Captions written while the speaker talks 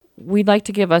We'd like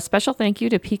to give a special thank you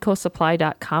to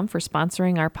PicoSupply.com for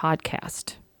sponsoring our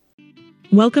podcast.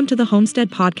 Welcome to the Homestead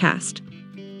Podcast.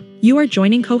 You are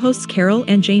joining co-hosts Carol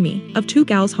and Jamie of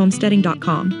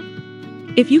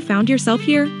twogalshomesteading.com. If you found yourself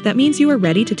here, that means you are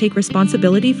ready to take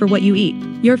responsibility for what you eat,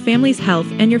 your family's health,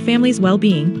 and your family's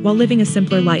well-being while living a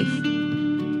simpler life.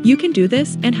 You can do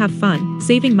this and have fun,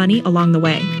 saving money along the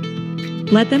way.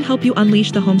 Let them help you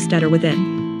unleash the homesteader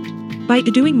within. By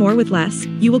doing more with less,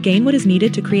 you will gain what is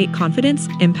needed to create confidence,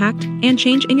 impact, and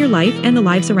change in your life and the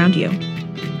lives around you.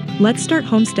 Let's start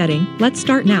homesteading. Let's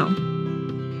start now.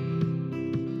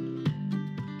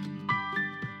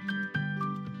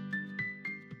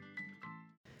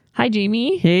 Hi,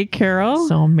 Jamie. Hey, Carol.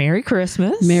 So, Merry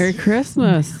Christmas. Merry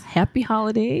Christmas. Happy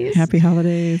holidays. Happy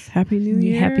holidays. Happy New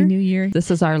Year. Happy New Year.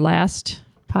 This is our last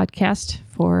podcast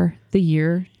for the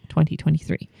year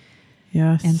 2023.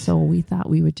 Yes. And so we thought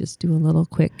we would just do a little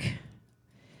quick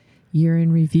year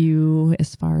in review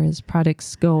as far as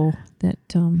products go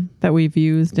that we've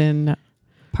used and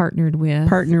partner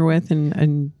with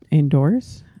and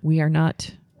endorse. We are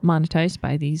not monetized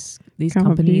by these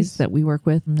companies that we work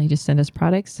with, and they just send us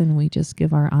products and we just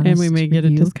give our honest and we may get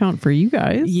review. a discount for you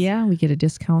guys. Yeah, we get a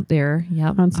discount there.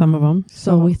 Yep. On some of them.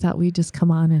 So we thought we'd just come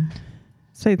on and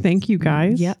say thank you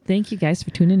guys. Yep. Thank you guys for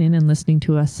tuning in and listening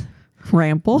to us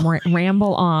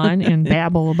ramble on and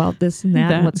babble about this and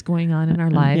that and what's going on in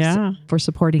our lives. Yeah. For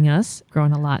supporting us,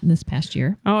 growing a lot in this past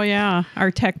year. Oh yeah,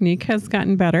 our technique has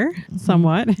gotten better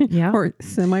somewhat. Yeah. Or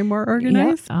semi more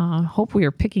organized. Yeah. Hope we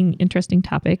are picking interesting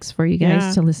topics for you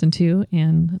guys to listen to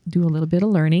and do a little bit of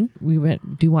learning. We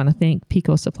do want to thank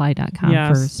PicoSupply.com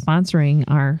for sponsoring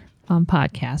our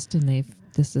podcast, and they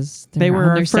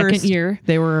were on their second year.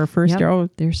 They were our first year. Oh,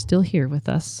 they're still here with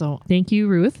us. So thank you,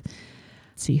 Ruth.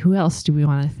 Let's see, who else do we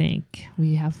want to thank?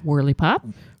 We have Whirly Pop.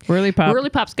 Whirly Pop.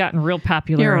 Whirly Pop's gotten real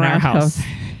popular in our house.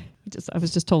 I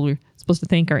was just told we were supposed to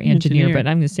thank our engineer. But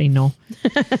I'm going to say no.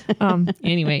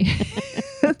 Anyway,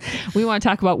 we want to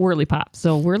talk about Whirly Pop.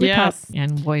 So Whirly Pop,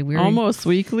 and boy, we're almost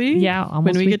weekly. Yeah,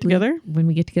 almost when we weekly. Get together. When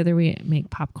we get together, we make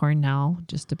popcorn now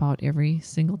just about every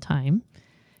single time.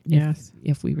 Yes.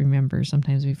 If we remember,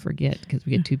 sometimes we forget because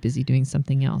we get too busy doing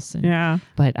something else.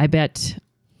 But I bet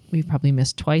we've probably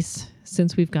missed twice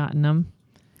since we've gotten them.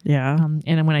 Yeah.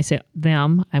 And when I say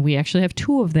them, we actually have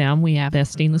two of them. We have the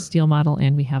stainless steel model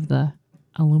and we have the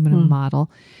aluminum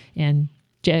model. And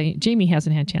Jamie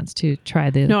hasn't had a chance to try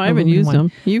the No, I haven't used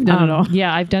them. You've done it all.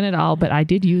 Yeah, I've done it all, but I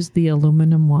did use the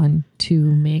aluminum one to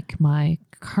make my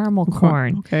caramel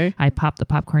corn. Okay. I popped the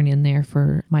popcorn in there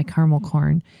for my caramel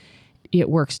corn. It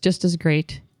works just as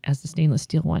great as the stainless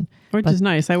steel one. Which is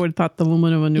nice. I would have thought the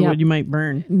aluminum one you might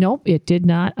burn. Nope, it did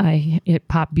not. It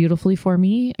popped beautifully for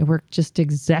me. It worked just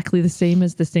exactly the same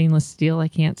as the stainless steel. I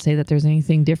can't say that there's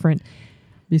anything different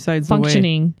besides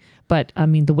functioning, the weight. But I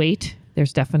mean the weight.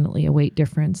 There's definitely a weight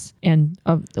difference, and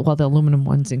the aluminum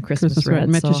one's in Christmas red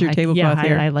matches your tablecloth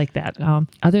here. I like that.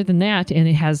 Other than that, and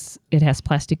it has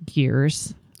plastic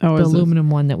gears. Oh, the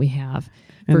aluminum one that we have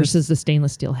versus the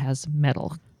stainless steel has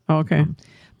metal. Oh, okay.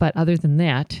 But other than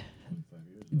that,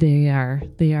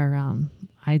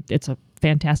 it's a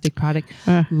fantastic product.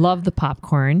 Love the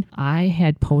popcorn. I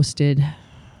had posted,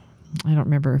 I don't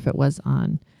remember if it was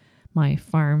on my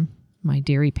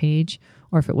dairy page,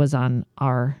 or if it was on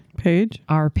our page,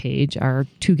 our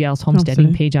Two Gals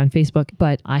Homesteading page on Facebook.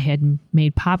 But I had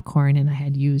made popcorn and I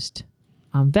had used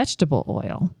vegetable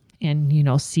oil. And,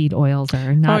 seed oils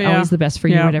are not always the best for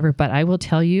you, whatever. But I will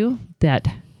tell you that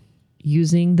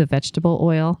using the vegetable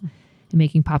oil and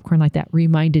making popcorn like that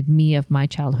reminded me of my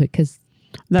childhood, because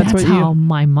that's how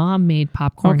my mom made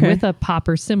popcorn with a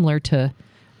popper similar to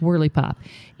Whirly Pop.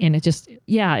 And it just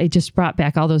brought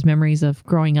back all those memories of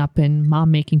growing up and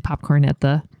mom making popcorn at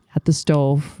the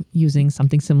stove using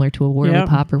something similar to a Whirly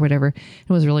Pop or whatever. It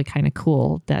was really kind of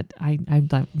cool that I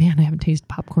thought, man, I haven't tasted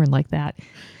popcorn like that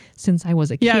since I was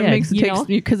a kid. Yeah, it makes it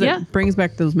because it brings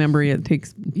back those memories. It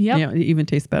takes it even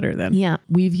tastes better then. Yeah,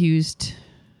 we've used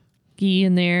ghee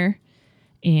in there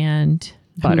and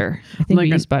butter. I think we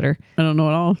used butter. I don't know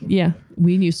at all. Yeah,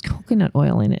 we used coconut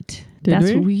oil in it.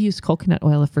 We used coconut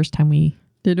oil the first time we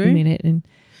made it, and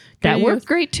that worked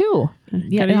great too.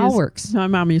 Yeah, it all works. My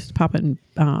mom used to pop it in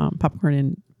popcorn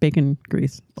in bacon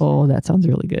grease. Oh, that sounds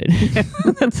really good.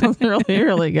 That sounds really,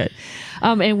 really good.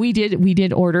 And we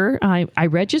did order. I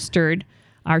registered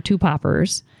our 2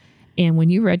 poppers, and when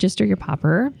you register your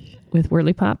popper with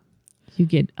Whirly Pop, you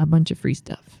get a bunch of free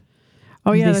stuff.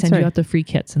 Oh yeah, they send you out the free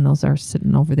kits, and those are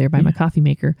sitting over there by my coffee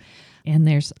maker. And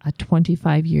there's a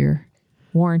 25-year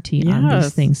warranty on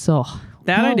these things. So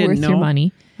that I didn't know. Worth your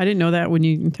money. I didn't know that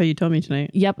until you told me tonight.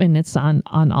 Yep, and it's on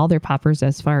all their poppers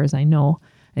as far as I know.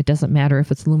 It doesn't matter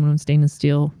if it's aluminum, stainless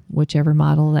steel, whichever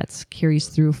model that carries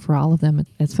through for all of them.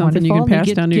 It's something wonderful. You can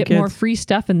pass down to your kids. Get more free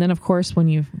stuff. And then, of course, when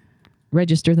you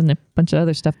register, then a bunch of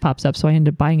other stuff pops up. So I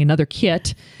ended up buying another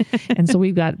kit. And so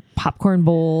we've got popcorn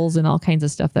bowls and all kinds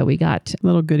of stuff that we got.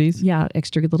 Little goodies. Yeah,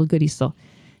 extra little goodies. So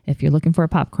if you're looking for a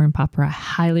popcorn popper, I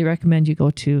highly recommend you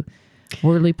go to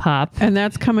Whirly Pop. And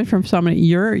that's coming from somebody.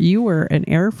 You were an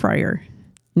air fryer.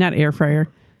 Not air fryer.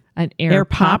 An air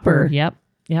popper. Yep.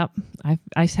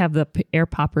 I have the air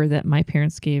popper that my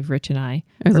parents gave Rich and I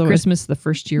for Christmas the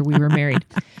first year we were married.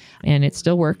 And it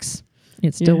still works.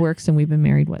 It still works. And we've been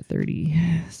married,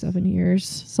 37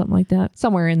 years, something like that.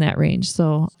 Somewhere in that range.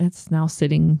 So it's now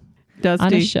sitting Dusty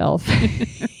on a shelf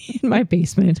in my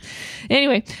basement.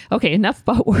 Anyway, okay, enough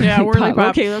about Whirly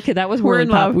Pop. Okay, that was Whirly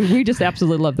Pop. We just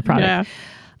absolutely love the product.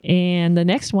 Yeah. And the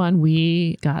next one,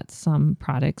 we got some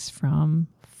products from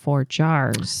 4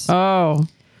 Jars. Oh,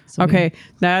 so okay.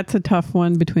 That's a tough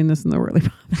one between this and the Whirly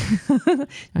Pop.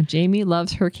 Now, Jamie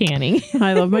loves her canning.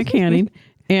 I love my canning.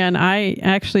 And I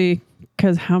actually,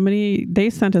 because they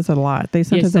sent us a lot. They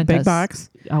sent us a big box.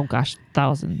 Oh gosh,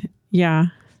 1,000. Yeah.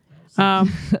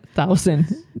 1,000.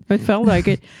 It felt like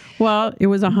it. Well, it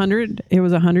was 100. It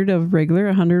was 100 of regular,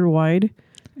 100 wide,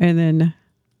 and then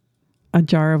a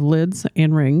jar of lids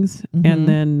and rings, and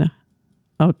then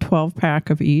a 12 pack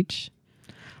of each.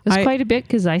 It was quite a bit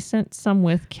because I sent some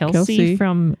with Kelsey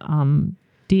from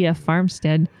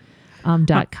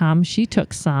dffarmstead.com. She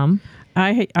took some.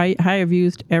 I have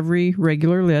used every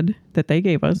regular lid that they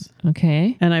gave us.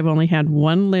 Okay. And I've only had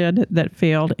one lid that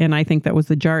failed, and I think that was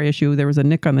the jar issue. There was a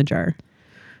nick on the jar.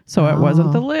 So it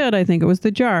wasn't the lid. I think it was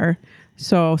the jar.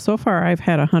 So far I've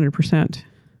had 100%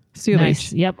 sealage.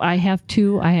 Nice. Yep. I have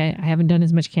 2. I haven't done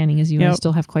as much canning as you. Yep. I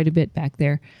still have quite a bit back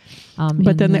there.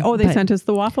 But then they sent us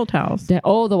the waffle towels. The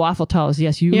waffle towels.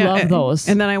 Yes, you love those.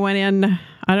 And then I went in,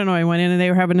 and they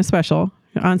were having a special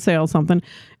on sale, something.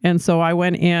 And so I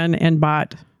went in and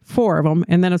bought 4 of them.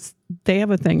 And then they have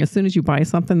a thing. As soon as you buy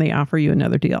something, they offer you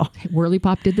another deal. Whirly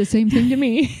Pop did the same thing to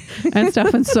me. And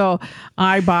stuff. And so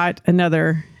I bought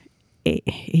another 8.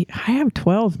 I have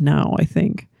 12 now, I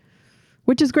think,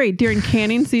 which is great. During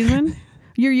canning season,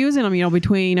 you're using them,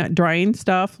 between drying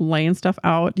stuff, laying stuff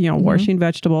out, washing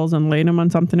vegetables and laying them on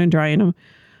something and drying them.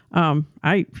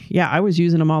 I was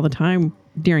using them all the time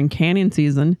during canning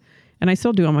season. And I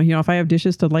still do them. If I have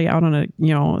dishes to lay out on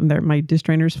my dish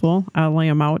drainer's full, I'll lay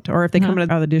them out. Or if they come out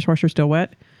of the dishwasher still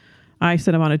wet, I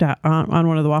set them on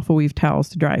one of the waffle weave towels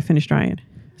to finish drying.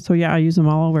 So I use them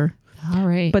all over. All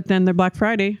right. But then their Black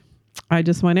Friday, I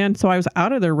just went in. So I was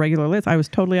out of their regular lids. I was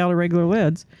totally out of regular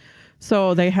lids.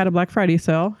 So they had a Black Friday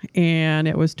sale, and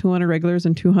it was 200 regulars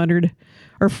and 200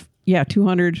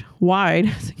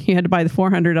 wide. So you had to buy the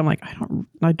 400. I'm like,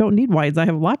 I don't need wides. I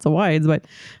have lots of wides, but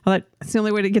I thought it's the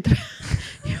only way to get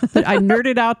I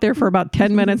nerded out there for about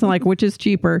 10 minutes and like, which is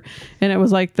cheaper? And it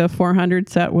was like the 400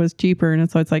 set was cheaper.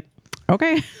 And so it's like,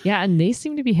 okay. Yeah. And they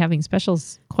seem to be having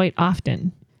specials quite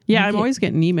often. Yeah, I'm always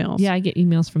getting emails. Yeah, I get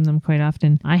emails from them quite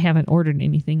often. I haven't ordered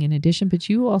anything in addition, but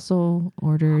you also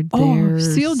ordered their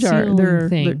seal jar,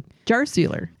 their jar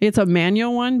sealer. It's a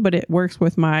manual one, but it works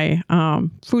with my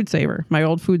food saver, my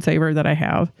old food saver that I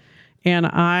have. And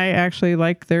I actually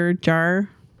like their jar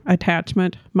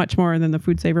attachment much more than the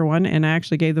food saver one. And I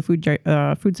actually gave the food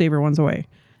saver ones away.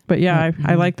 But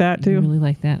I like that too. You really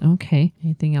like that. Okay.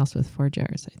 Anything else with 4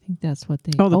 Jars? I think that's what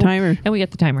they... the timer. And we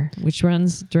got the timer, which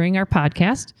runs during our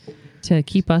podcast to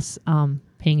keep us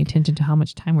paying attention to how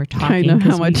much time we're talking. I know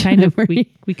how much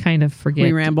we kind of forget.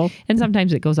 We ramble. And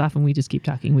sometimes it goes off and we just keep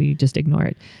talking. We just ignore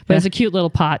it. But it's a cute little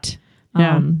pot.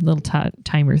 Little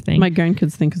timer thing. My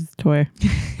grandkids think it's a toy.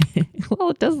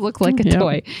 Well, it does look like a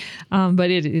toy.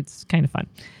 But it's kind of fun.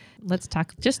 Let's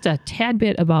talk just a tad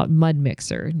bit about Mud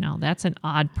Mixer. Now, that's an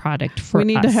odd product for us.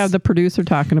 We need to have the producer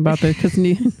talking about this because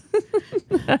you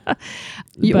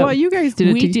guys did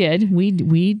it. We did.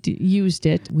 We used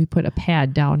it. We put a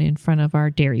pad down in front of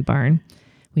our dairy barn.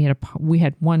 We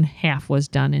had one half was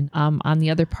done and on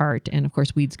the other part, and of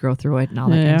course weeds grow through it and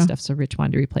all that kind of stuff. So Rich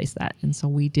wanted to replace that, and so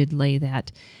we did lay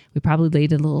that. We probably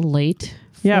laid it a little late.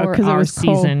 Because it was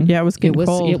season. Cold. Yeah, it was getting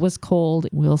cold. It was cold.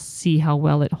 We'll see how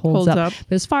well it holds up.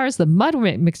 But as far as the mud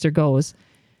mixer goes,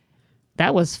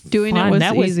 that was doing fun. It was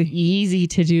that easy. Was easy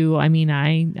to do. I mean,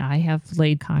 I have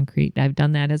laid concrete. I've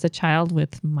done that as a child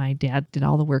with my dad. Did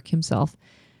all the work himself.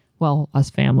 Well, our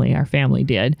family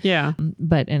did. Yeah.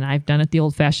 And I've done it the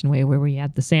old-fashioned way, where we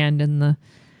add the sand and the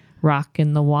rock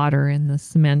and the water and the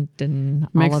cement and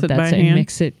all of that, and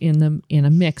mix it in a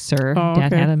mixer.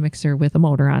 Dad had a mixer with a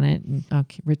motor on it. And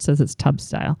Rich says it's tub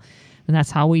style, and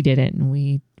that's how we did it. And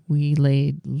we we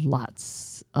laid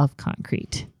lots of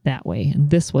concrete that way. And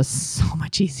this was so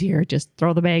much easier. Just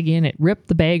throw the bag in, it ripped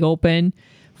the bag open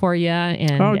for you,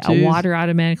 and water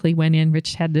automatically went in.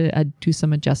 Rich had to do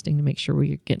some adjusting to make sure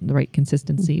we were getting the right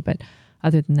consistency. But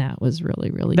other than that, it was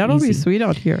really, really That'll easy. Be sweet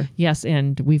out here. Yes,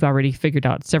 and we've already figured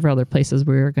out several other places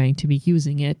where we're going to be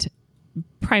using it,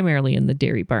 primarily in the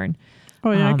dairy barn. Oh,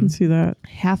 yeah, I can see that.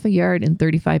 Half a yard in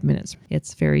 35 minutes.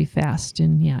 It's very fast,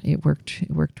 and yeah, it worked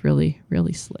really,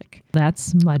 really slick.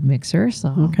 That's Mud Mixer. So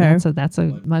that's a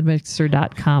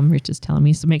mudmixer.com, Rich is telling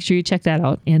me. So make sure you check that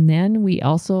out. And then we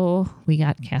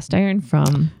got cast iron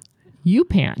from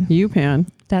UPan. UPan.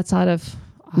 That's out of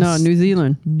New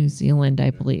Zealand. New Zealand, I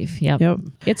believe. Yep.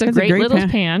 It's a great little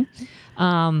pan.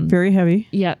 Very heavy.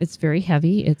 Yeah, it's very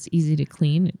heavy. It's easy to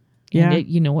clean. Yeah. And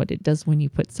you know what it does when you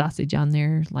put sausage on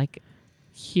there, like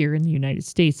here in the United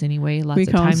States anyway. We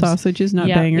call them sausages, not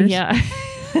bangers. Yeah.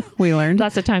 We learned.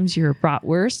 Lots of times your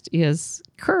bratwurst is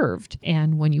curved,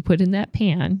 and when you put in that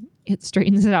pan, it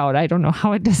straightens it out. I don't know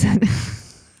how it does it.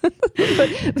 but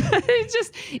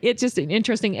it's just an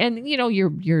interesting, and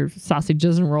your sausage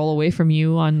doesn't roll away from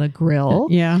you on the grill.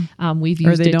 Yeah. We've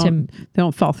used it they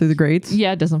don't fall through the grates.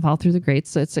 Yeah, it doesn't fall through the grates.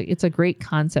 So it's a great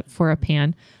concept for a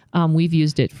pan. We've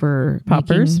used it for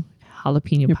poppers,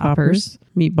 jalapeno poppers,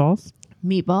 meatballs.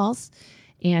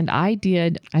 And I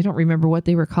don't remember what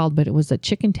they were called, but it was a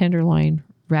chicken tenderloin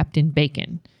wrapped in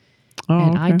bacon. Oh,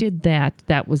 and okay. I did that.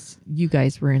 That was, you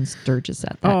guys were in Sturgis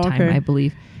at that time, I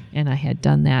believe. And I had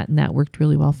done that, and that worked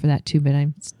really well for that too. But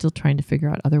I'm still trying to figure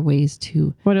out other ways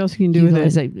to. What else you can do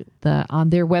with it? On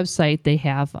their website, they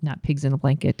have not pigs in a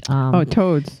blanket.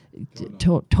 Toads.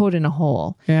 Toad in a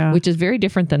hole. Yeah. Which is very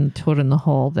different than toad in the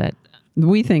hole that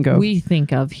we think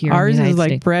of here. Ours in the is United like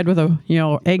States. Bread with a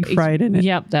egg fried in it.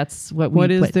 Yep, that's what we.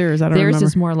 What is theirs? I don't remember.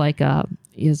 Theirs is more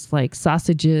like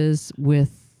sausages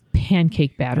with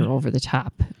pancake batter over the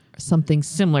top, something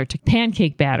similar to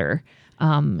pancake batter.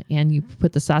 And you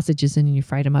put the sausages in and you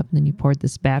fried them up, and then you poured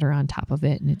this batter on top of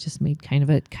it, and it just made kind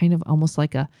of almost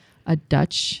like a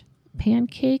Dutch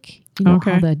pancake. You know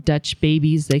how the Dutch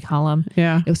babies, they call them.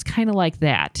 Yeah. It was kind of like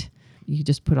that. You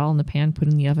just put it all in the pan, put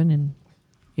it in the oven, and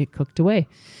it cooked away.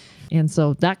 And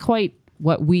so not quite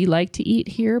what we like to eat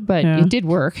here, but it did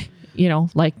work.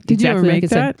 Did you ever make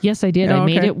that? Yes, I did. I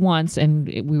made it once, and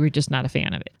we were just not a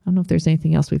fan of it. I don't know if there's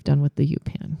anything else we've done with the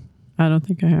UPan. I don't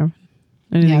think I have.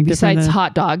 Besides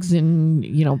hot dogs and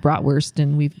bratwurst,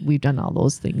 and we've done all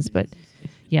those things, but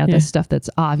the stuff that's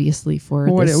obviously for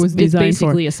what it was designed it's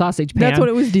basically a sausage pan. That's what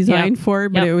it was designed for,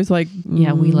 but it was like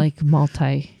we like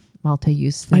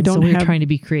multi-use things. So we're trying to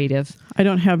be creative. I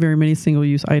don't have very many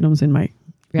single-use items in my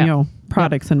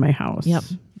products in my house. Yep,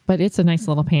 but it's a nice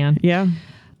little pan. Yeah,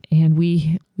 and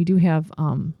we do have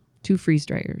 2 freeze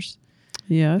dryers.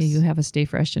 Yes, you have a Stay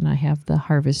Fresh, and I have the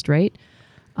Harvest Right.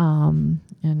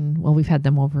 We've had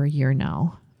them over a year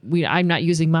now. I'm not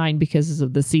using mine because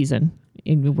of the season.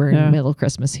 And we're in the middle of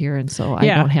Christmas here, and so I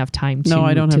don't have time to. No,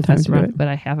 I don't have time to do it. But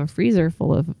I have a freezer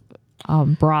full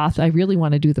of broth. I really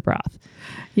want to do the broth.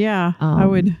 Yeah, I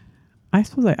would. I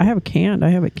suppose I have a can.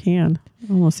 It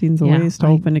almost seems a waste to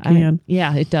open a can.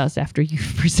 It does after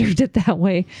you've preserved it that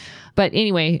way. But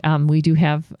anyway, we do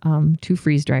have 2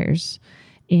 freeze dryers.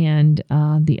 And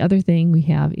the other thing we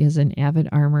have is an Avid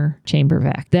Armor chamber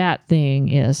vac. That thing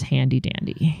is handy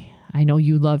dandy. I know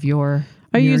you love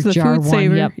I use the jar Food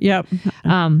Saver. Yep.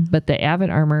 But the Avid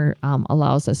Armor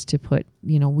allows us to put,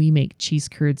 we make cheese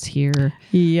curds here.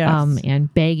 Yes.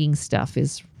 And bagging stuff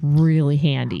is really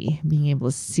handy. Being able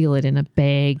to seal it in a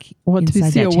bag. Well,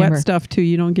 to seal wet stuff too,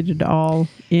 you don't get it all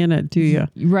in it, do you?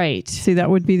 Right. See, that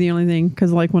would be the only thing.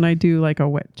 Because like when I do like a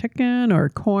wet chicken or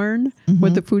corn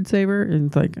with the Food Saver,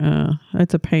 it's like,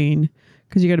 it's a pain.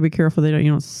 Because you got to be careful that you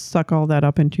don't suck all that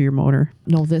up into your motor.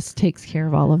 No, this takes care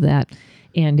of all of that.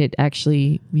 And it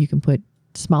actually, you can put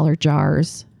smaller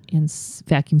jars in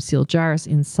vacuum sealed jars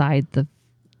inside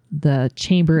the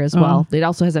chamber as well. It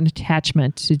also has an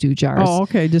attachment to do jars. Oh,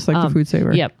 okay. Just like the Food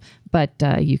Saver. Yep. But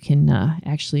you can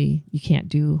you can't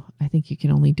do, I think you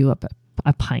can only do up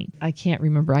a pint. I can't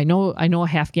remember. I know a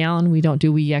half gallon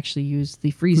we actually use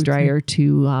the freeze dryer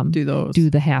to do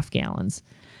the half gallons.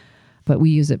 But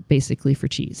we use it basically for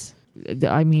cheese.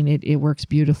 I mean, it works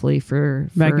beautifully for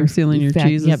vacuum sealing your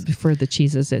cheeses. Yep, for the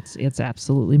cheeses, it's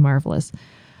absolutely marvelous.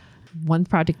 One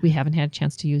product we haven't had a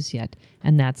chance to use yet,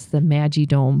 and that's the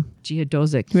Magidome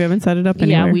Geodosic. We haven't set it up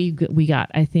anywhere. Yeah, we got,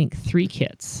 I think, 3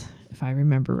 kits, if I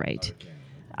remember right.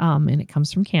 And it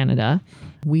comes from Canada.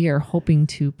 We are hoping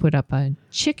to put up a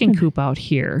chicken coop out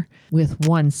here with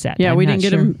 1 set. Yeah, we didn't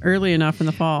get them early enough in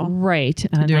the fall. Right.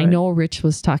 And I know Rich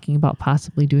was talking about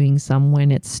possibly doing some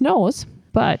when it snows.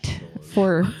 But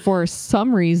for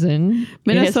some reason,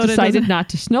 Minnesota it has decided not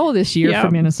to snow this year for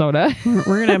Minnesota. We're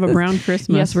going to have a brown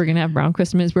Christmas. Yes, we're going to have brown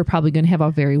Christmas. We're probably going to have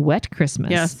a very wet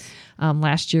Christmas. Yes.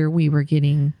 Last year we were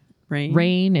getting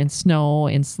rain and snow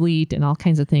and sleet and all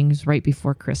kinds of things right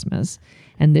before Christmas.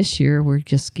 And this year we're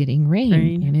just getting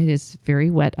rain. And it is very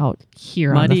wet out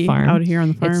here on the farm. Out here on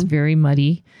the farm. It's very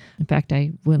muddy. In fact,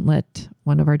 I wouldn't let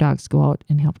one of our dogs go out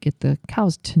and help get the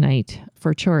cows tonight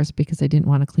for chores because I didn't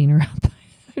want to clean her up.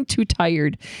 I'm too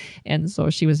tired. And so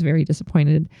she was very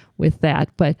disappointed with that.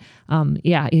 But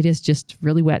it is just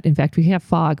really wet. In fact, we have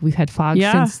fog. We've had fog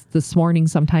since this morning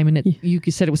sometime. And you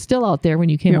said it was still out there when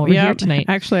you came over here tonight.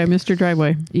 Actually, I missed your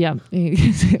driveway. Yeah.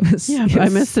 I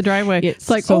missed the driveway. It's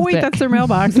like, so wait, thick. that's their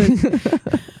mailbox.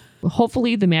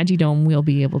 Hopefully the Magidome will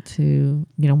be able to,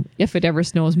 if it ever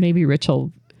snows, maybe Rich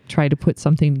will try to put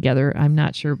something together. I'm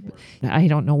not sure. I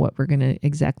don't know what we're going to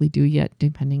exactly do yet,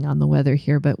 depending on the weather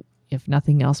here. But if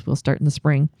nothing else, we'll start in the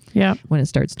spring. Yeah, when it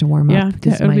starts to warm up.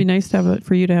 Yeah, it would be nice to have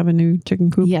for you to have a new chicken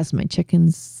coop. Yes, my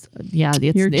chickens. Yeah,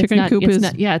 your chicken coop is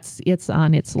not. Yeah, it's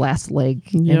on its last leg,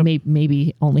 and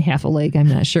maybe only half a leg. I'm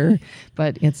not sure,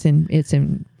 but it's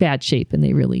in bad shape, and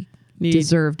they really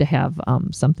deserve to have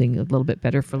something a little bit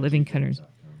better for living critters.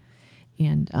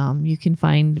 And you can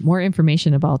find more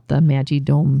information about the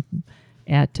Magidome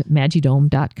at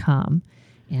magidome.com,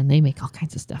 and they make all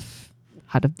kinds of stuff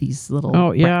out of these little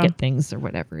bracket things or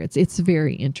whatever. It's a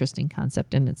very interesting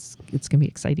concept, and it's going to be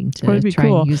exciting to try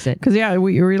and use it. Because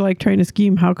we were like trying to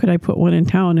scheme, how could I put one in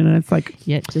town? And it's like,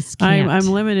 just can't. I'm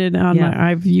limited on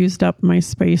I've used up my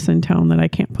space in town that I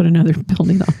can't put another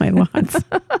building on my lots.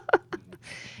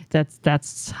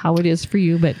 That's how it is for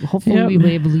you, but hopefully we'll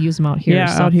be able to use them out here.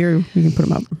 Yeah, out here we can put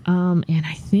them up. And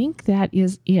I think that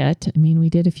is it. I mean, we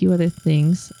did a few other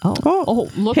things. Oh,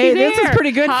 look! Hey, this is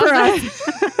pretty good for us.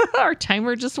 Our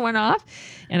timer just went off,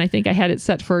 and I think I had it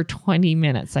set for 20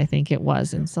 minutes. I think it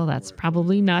was, and so that's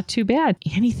probably not too bad.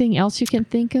 Anything else you can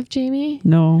think of, Jamie?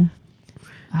 No,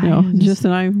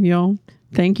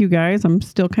 thank you guys. I'm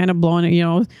still kind of blown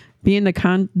it. Being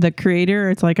the creator,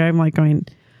 it's like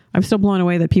I'm still blown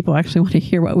away that people actually want to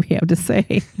hear what we have to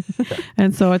say.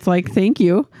 And so it's like, thank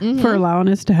you for allowing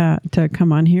us to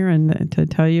come on here and to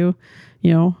tell you,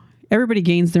 everybody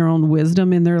gains their own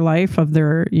wisdom in their life of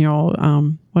their,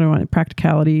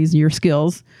 practicalities, your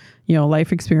skills,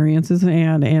 life experiences,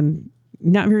 and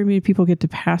not very many people get to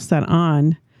pass that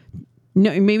on.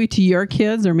 No, maybe to your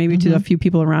kids or maybe to a few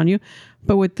people around you.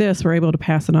 But with this, we're able to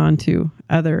pass it on to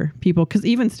other people. Because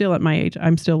even still at my age,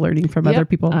 I'm still learning from other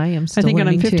people. I am still learning.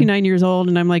 I think I'm 59 too. years old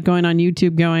and I'm like going on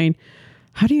YouTube going,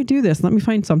 how do you do this? Let me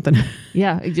find something.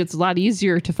 Yeah, it's a lot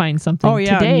easier to find something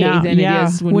today than it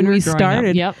is when we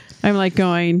started. Yep. I'm like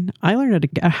going, I learned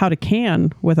how to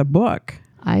can with a book.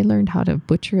 I learned how to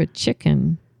butcher a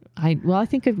chicken. I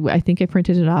think I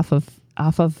printed it off of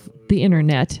the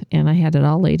internet, and I had it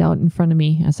all laid out in front of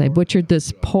me as I butchered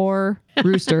this poor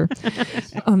rooster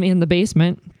in the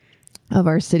basement of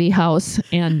our city house.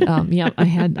 And I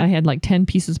had like 10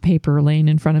 pieces of paper laying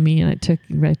in front of me, and I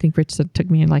think Rich said it took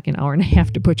me like an hour and a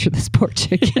half to butcher this poor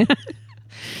chicken.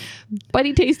 But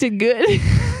he tasted good.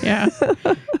 Yeah.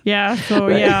 Yeah. So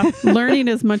learning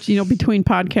as much, between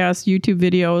podcasts, YouTube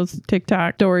videos,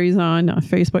 TikTok stories on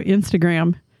Facebook,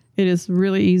 Instagram. It is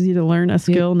really easy to learn a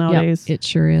skill nowadays. Yep, it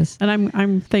sure is. And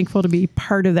I'm thankful to be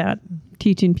part of that,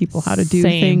 teaching people how to do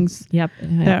things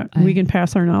that we can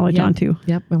pass our knowledge on to.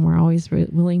 Yep. And we're always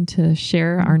willing to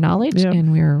share our knowledge,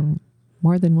 and we're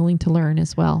more than willing to learn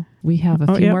as well. We have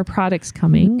a few more products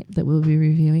coming that we'll be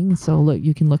reviewing. So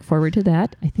you can look forward to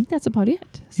that. I think that's about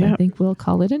it. So I think we'll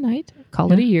call it a night.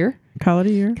 Call it a year. Call it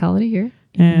a year. Call it a year.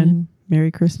 And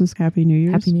Merry Christmas. Happy New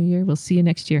Year. Happy New Year. We'll see you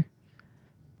next year.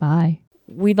 Bye.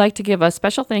 We'd like to give a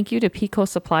special thank you to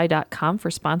PicoSupply.com for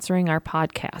sponsoring our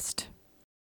podcast.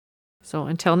 So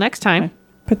until next time.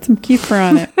 Put some kefir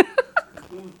on it.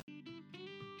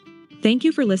 Thank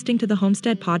you for listening to the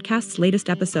Homestead Podcast's latest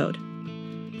episode.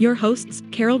 Your hosts,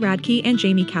 Carol Radke and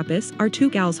Jamie Kappas, are Two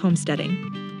Gals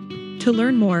Homesteading. To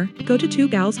learn more, go to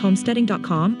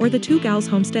twogalshomesteading.com or the Two Gals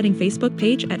Homesteading Facebook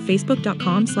page at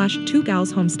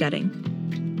facebook.com/twogalshomesteading.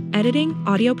 Editing,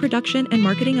 audio production, and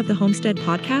marketing of the Homestead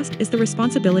Podcast is the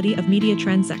responsibility of Media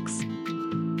Transx.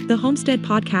 The Homestead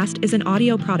Podcast is an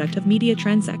audio product of Media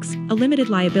Transx, a limited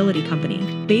liability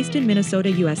company, based in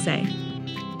Minnesota, USA.